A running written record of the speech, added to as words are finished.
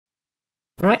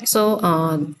Alright, so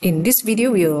in this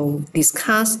video, we'll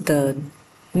discuss the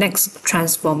next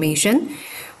transformation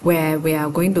where we are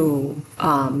going to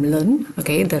learn,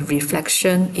 okay, the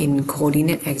reflection in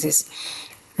coordinate axis.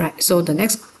 Right, so the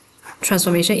next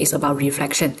transformation is about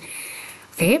reflection.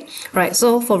 Okay, right,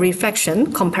 so for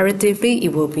reflection, comparatively,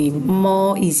 it will be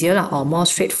more easier or more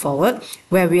straightforward,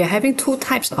 where we are having two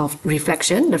types of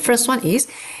reflection. The first one is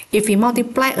if we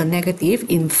multiply a negative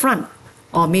in front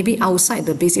or maybe outside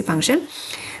the basic function,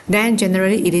 then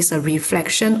generally it is a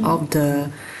reflection of the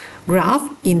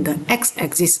graph in the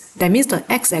x-axis. That means the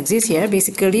x-axis here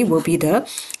basically will be the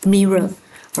mirror,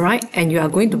 alright, and you are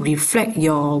going to reflect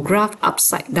your graph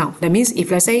upside down. That means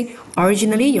if, let's say,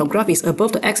 originally your graph is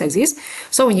above the x-axis,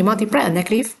 so when you multiply a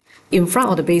negative in front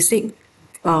of the basic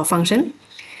function,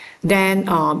 then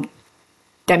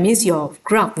that means your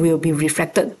graph will be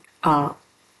reflected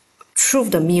through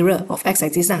the mirror of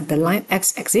x-axis, the line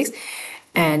x-axis,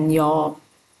 and your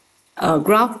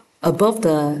graph above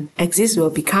the axis will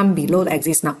become below the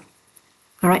axis now.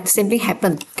 Alright, simply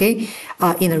happen, okay,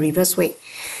 in a reverse way.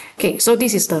 Okay, so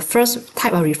this is the first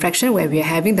type of reflection where we are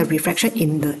having the reflection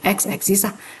in the x-axis.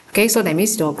 Okay, so that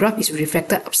means your graph is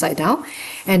reflected upside down.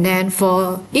 And then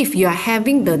for if you are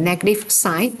having the negative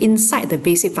sign inside the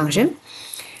basic function,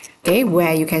 okay,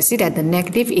 where you can see that the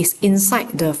negative is inside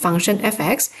the function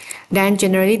fx, then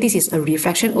generally this is a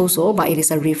reflection also, but it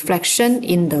is a reflection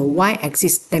in the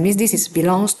y-axis. That means this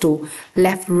belongs to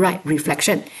left-right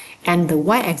reflection. And the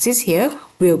y-axis here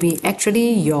will be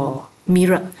actually your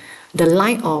mirror, the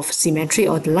line of symmetry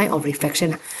or the line of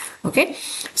reflection. Okay,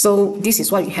 so this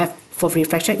is what you have for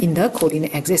reflection in the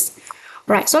coordinate axis.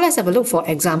 Right, so let's have a look for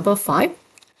example 5.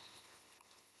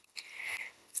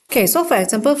 Okay, so for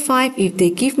example 5, if they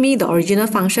give me the original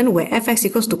function where fx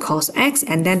equals to cos x,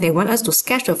 and then they want us to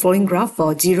sketch the following graph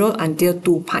for 0 until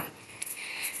 2 pi.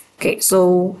 Okay,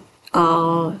 so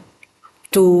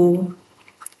to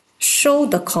show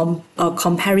the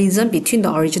comparison between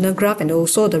the original graph and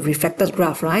also the reflected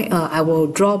graph, right? I will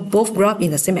draw both graphs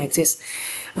in the same axis.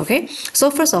 Okay,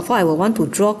 so first of all, I will want to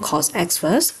draw cos x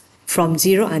first from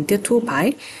 0 until 2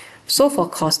 pi. So for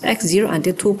cos x 0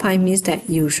 until 2 pi means that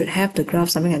you should have the graph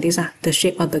something like this, the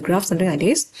shape of the graph something like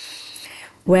this,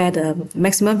 where the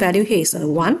maximum value here is a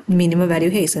 1, minimum value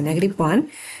here is a -1,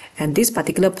 and this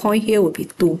particular point here will be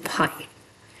 2 pi.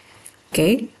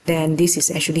 Okay, then this is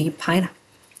actually pi.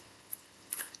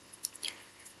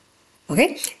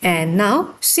 Okay, and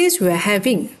now since we are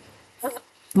having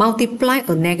multiply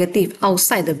a negative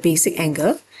outside the basic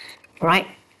angle, right?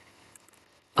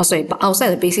 Oh, sorry, but outside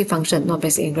the basic function, not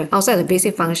basic angle. Outside the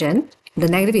basic function, the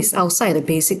negative is outside the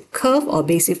basic curve or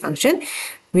basic function,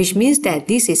 which means that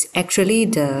this is actually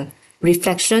the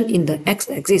reflection in the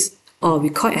x-axis, or we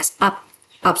call it as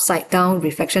upside down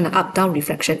reflection, up-down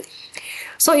reflection.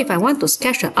 So if I want to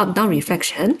sketch the up-down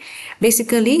reflection,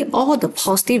 basically all the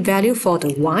positive value for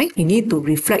the y, you need to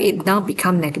reflect it down,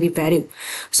 become negative value.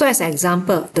 So as an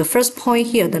example, the first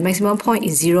point here, the maximum point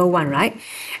is 0, 1, right?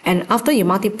 And after you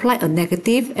multiply a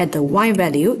negative at the y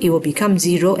value, it will become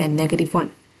 0 and -1.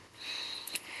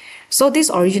 So this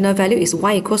original value is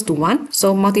y equals to 1.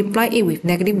 So multiply it with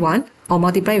 -1 or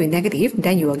multiply with negative,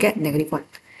 then you will get -1.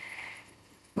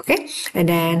 Okay, and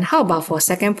then how about for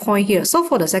second point here? So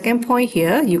for the second point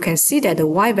here, you can see that the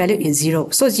y value is 0.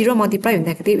 So 0 multiplied with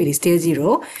negative, it is still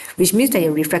 0, which means that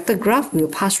your reflected graph will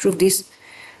pass through this,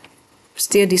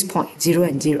 still this point, 0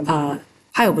 and 0,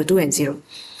 pi over 2 and 0.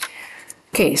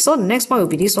 Okay, so the next point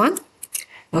will be this one.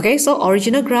 Okay, so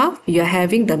original graph, you are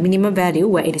having the minimum value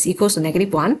where it is equals to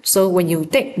 -1. So when you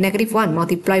take -1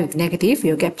 multiply with negative,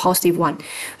 you'll get +1.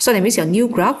 So that means your new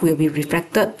graph will be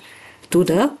reflected to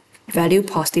the value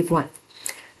 +1.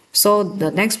 So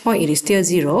the next point, it is still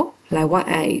 0, like what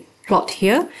I plot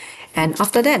here. And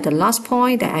after that, the last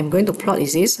point that I'm going to plot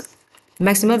is this.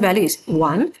 Maximum value is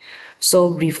 1. So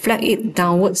reflect it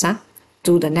downwards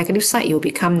to the negative side, it will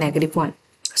become -1.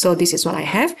 So this is what I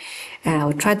have. And I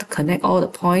will try to connect all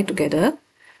the points together.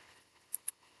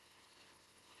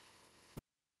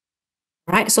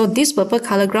 Right, so this purple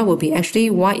color graph will be actually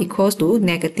y equals to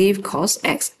negative cos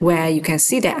x, where you can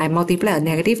see that I multiply a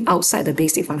negative outside the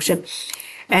basic function.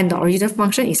 And the original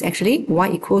function is actually y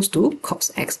equals to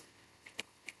cos x.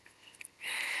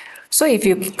 So if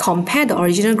you compare the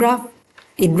original graph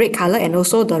in red color and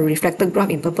also the reflected graph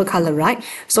in purple color, right?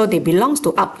 So they belongs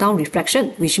to up-down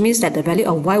reflection, which means that the value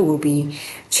of y will be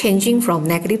changing from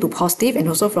negative to positive and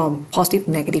also from positive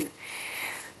to negative.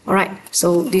 Alright,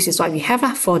 so this is what we have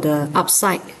for the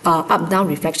up-down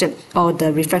reflection, or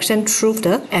the reflection through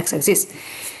the x-axis.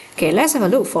 Okay, let's have a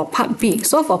look for part B.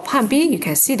 So for part B, you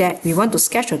can see that we want to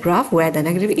sketch a graph where the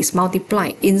negative is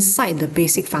multiplied inside the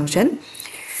basic function.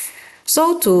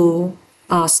 So to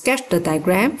sketch the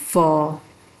diagram for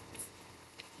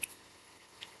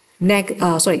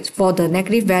for the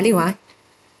negative value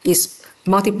is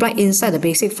multiplied inside the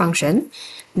basic function,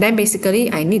 then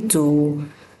basically I need to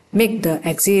make the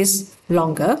axis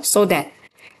longer so that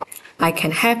I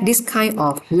can have this kind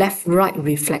of left-right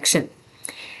reflection.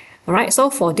 Alright, so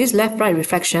for this left-right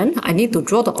reflection, I need to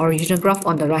draw the original graph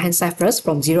on the right-hand side first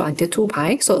from 0 until 2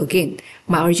 pi. So again,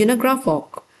 my original graph for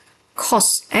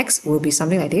cos x will be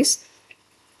something like this.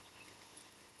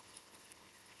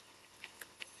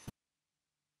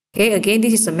 Okay, again,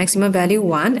 this is the maximum value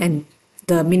 1 and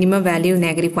the minimum value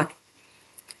negative 1.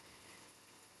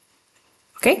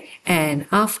 Okay, and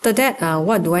after that,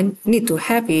 what do I need to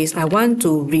have is I want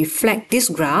to reflect this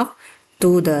graph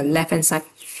to the left-hand side.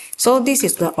 So this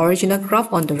is the original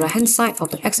graph on the right-hand side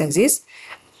of the x-axis,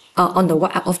 on the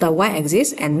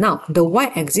y-axis, and now the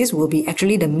y-axis will be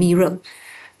actually the mirror.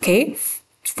 Okay,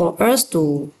 for us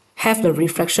to have the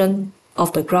reflection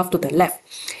of the graph to the left.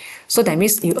 So that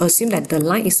means you assume that the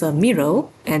line is a mirror,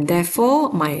 and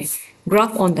therefore my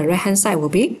graph on the right-hand side will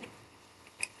be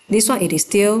this one. It is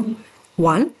still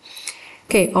 1.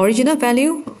 Okay, original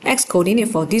value x coordinate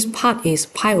for this part is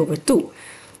pi over 2.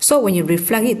 So when you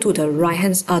reflect it to the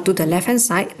left-hand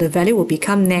side, the value will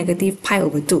become negative pi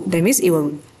over 2. That means it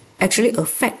will actually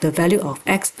affect the value of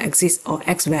x-axis or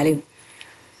x value.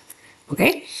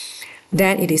 Okay,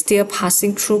 then it is still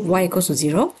passing through y equals to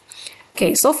 0.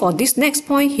 Okay, so for this next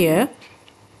point here,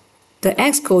 the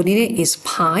x coordinate is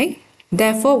pi.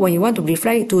 Therefore, when you want to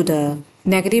reflect it to the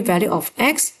negative value of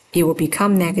x, it will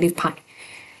become negative pi.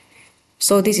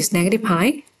 So this is negative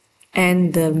pi,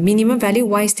 and the minimum value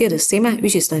y is still the same,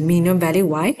 which is the minimum value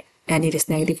y, and it is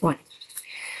negative 1.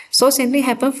 So same thing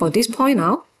happen for this point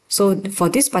now. So for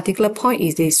this particular point,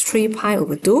 it is 3 pi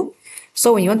over 2.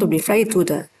 So when you want to reflect it to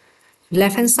the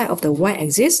left-hand side of the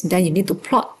y-axis, then you need to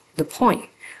plot the point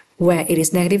where it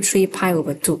is negative 3 pi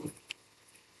over 2.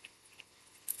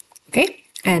 Okay,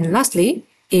 and lastly,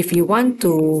 if you want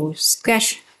to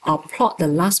sketch or plot the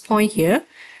last point here,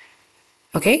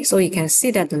 okay, so you can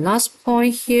see that the last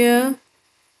point here,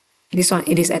 this one,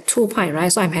 it is at 2 pi,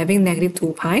 right? So I'm having negative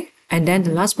 2 pi. And then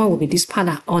the last point will be this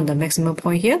part on the maximum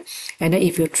point here. And then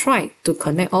if you try to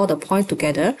connect all the points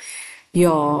together,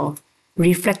 your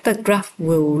reflected graph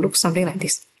will look something like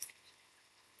this.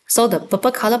 So the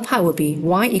purple color part will be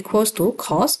y equals to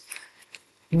cos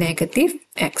negative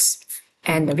x.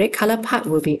 And the red color part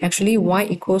will be actually y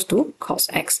equals to cos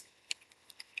x.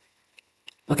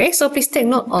 Okay, so please take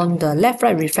note on the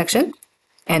left-right reflection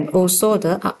and also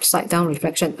the upside-down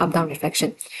reflection, up-down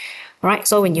reflection. Alright,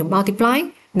 so when you multiply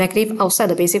negative outside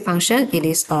the basic function, it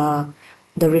is the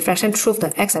reflection through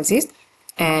the x-axis.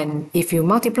 And if you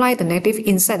multiply the negative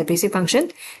inside the basic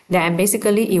function, then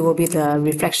basically it will be the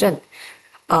reflection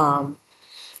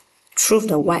through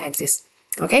the y-axis.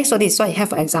 Okay, so this is why you have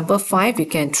for example 5. You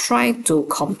can try to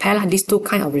compare these two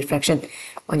kinds of reflection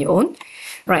on your own.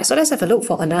 Right, so let's have a look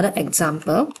for another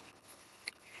example.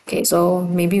 Okay, so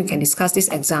maybe we can discuss this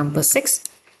example 6.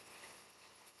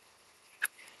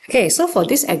 Okay, so for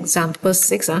this example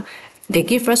 6, they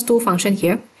give us two functions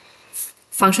here,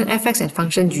 function fx and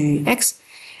function gx,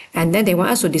 and then they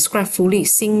want us to describe fully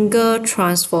single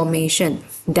transformation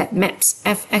that maps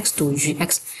fx to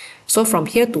gx. So from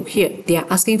here to here, they are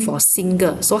asking for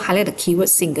single. So highlight the keyword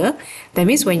single. That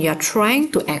means when you are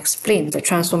trying to explain the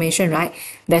transformation, right,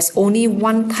 there's only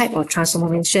one type of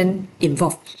transformation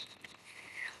involved.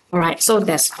 Alright, so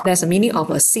there's a meaning of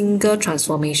a single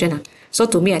transformation. So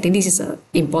to me, I think this is an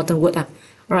important word.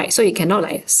 Alright, so you cannot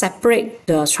like separate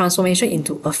the transformation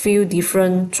into a few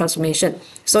different transformations.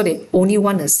 So they only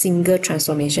want a single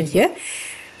transformation here.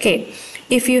 Okay,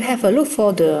 if you have a look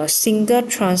for the single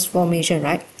transformation,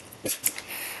 right,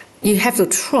 you have to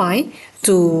try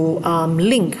to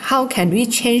link how can we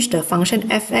change the function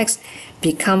fx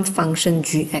become function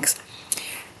gx.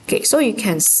 Okay, so you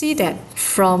can see that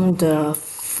from the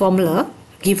formula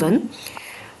given,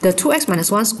 the 2x minus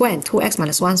 1 square and 2x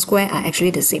minus 1 square are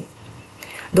actually the same.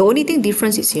 The only thing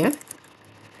difference is here,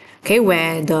 okay,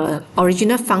 where the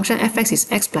original function fx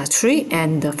is x plus 3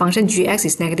 and the function gx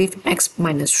is negative x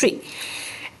minus 3.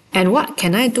 And what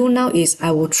can I do now is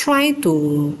I will try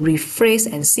to rephrase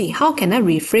and see how can I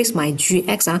rephrase my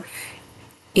gx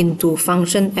into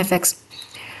function fx.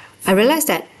 I realize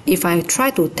that if I try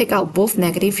to take out both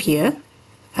negative here,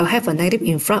 I will have a negative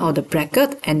in front of the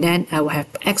bracket, and then I will have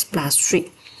x plus 3.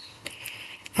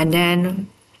 And then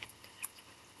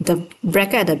the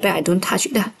bracket at the back, I don't touch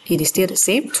it. It is still the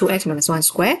same, 2x minus 1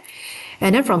 square.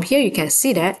 And then from here, you can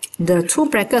see that the two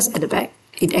brackets at the back,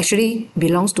 it actually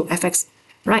belongs to fx,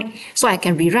 right? So I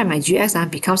can rewrite my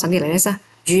gx become something like this.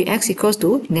 gx equals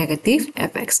to negative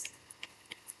fx.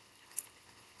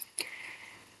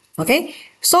 Okay,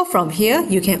 so from here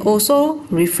you can also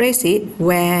rephrase it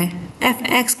where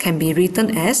fx can be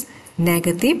written as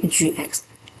negative gx.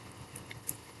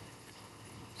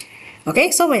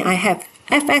 Okay, so when I have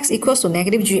fx equals to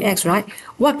negative gx, right,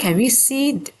 what can we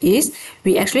see is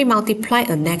we actually multiply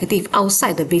a negative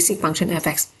outside the basic function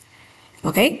fx.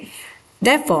 Okay,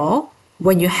 therefore,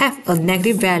 when you have a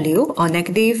negative value or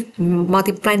negative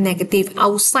multiply negative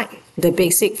outside the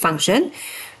basic function,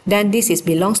 then this is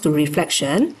belongs to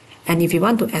reflection. And if you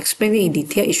want to explain it in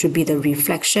detail, it should be the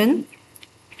reflection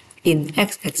in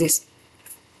x-axis.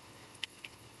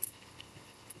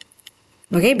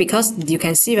 Okay, because you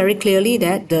can see very clearly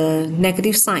that the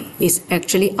negative sign is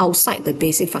actually outside the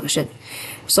basic function.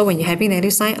 So when you're having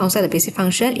negative sign outside the basic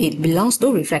function, it belongs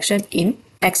to reflection in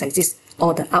x-axis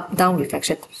or the up-down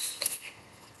reflection.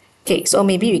 Okay, so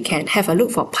maybe we can have a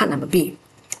look for part number B.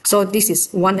 So this is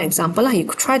one example. You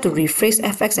could try to rephrase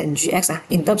fx and gx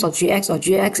in terms of gx or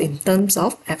gx in terms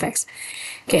of fx.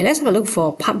 Okay, let's have a look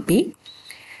for part B.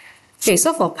 Okay,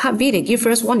 so for part B, they give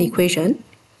us one equation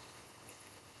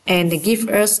and they give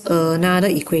us another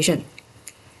equation.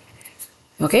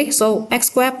 Okay, so x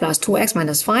squared plus 2x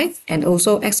minus 5 and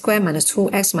also x squared minus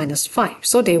 2x minus 5.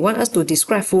 So they want us to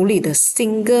describe fully the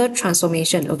single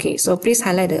transformation. Okay, so please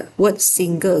highlight the word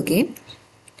single again.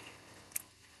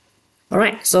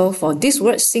 Alright, so for this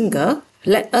word single,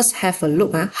 let us have a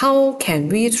look at how can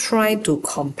we try to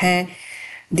compare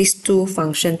these two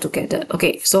functions together.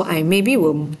 Okay, so I maybe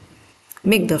will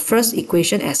make the first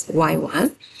equation as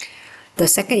y1, the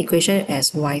second equation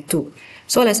as y2.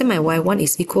 So let's say my y1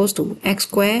 is equals to x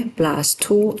squared plus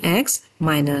 2x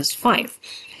minus 5.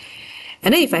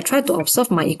 And then if I try to observe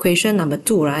my equation number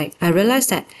 2, right, I realize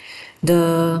that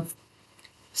the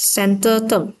center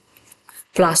term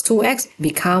plus 2x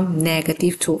become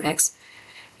negative 2x.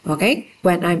 Okay,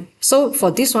 so for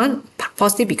this one,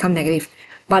 positive become negative.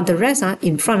 But the rest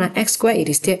in front of x squared, it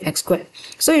is still x squared.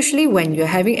 So usually when you're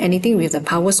having anything with the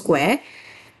power square,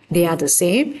 they are the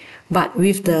same. But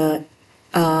with the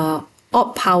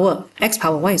odd power, x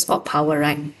power 1 is odd power,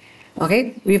 right?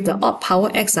 Okay, with the odd power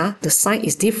x, the sign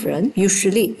is different.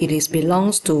 Usually it is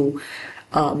belongs to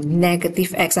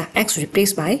negative x, x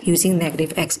replaced by using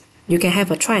negative x. You can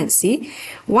have a try and see.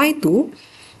 y2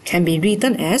 can be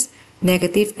written as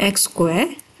negative x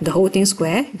squared, the whole thing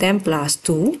square, then plus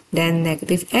 2, then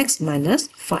negative x minus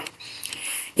 5.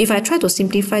 If I try to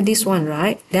simplify this one,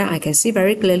 right, then I can see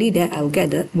very clearly that I will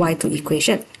get the y2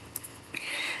 equation.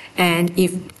 And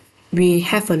if we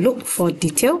have a look for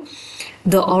detail,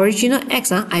 the original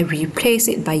x, I replace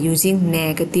it by using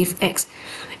negative x.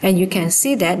 And you can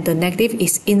see that the negative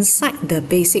is inside the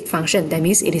basic function. That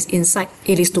means it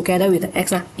is together with the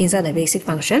x inside the basic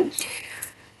function.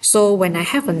 So when I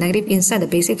have a negative inside the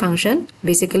basic function,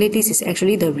 basically this is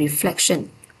actually the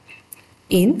reflection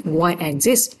in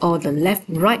y-axis or the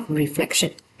left-right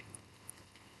reflection.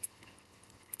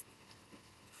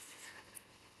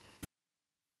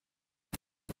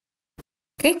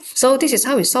 Okay, so this is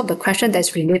how we solve the question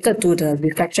that's related to the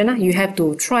reflection. You have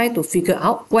to try to figure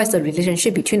out what is the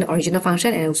relationship between the original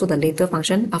function and also the later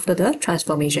function after the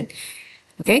transformation.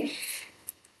 Okay,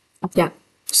 yeah,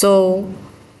 so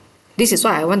this is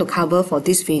what I want to cover for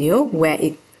this video, where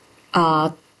it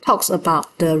talks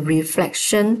about the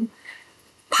reflection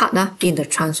part in the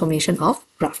transformation of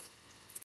graph.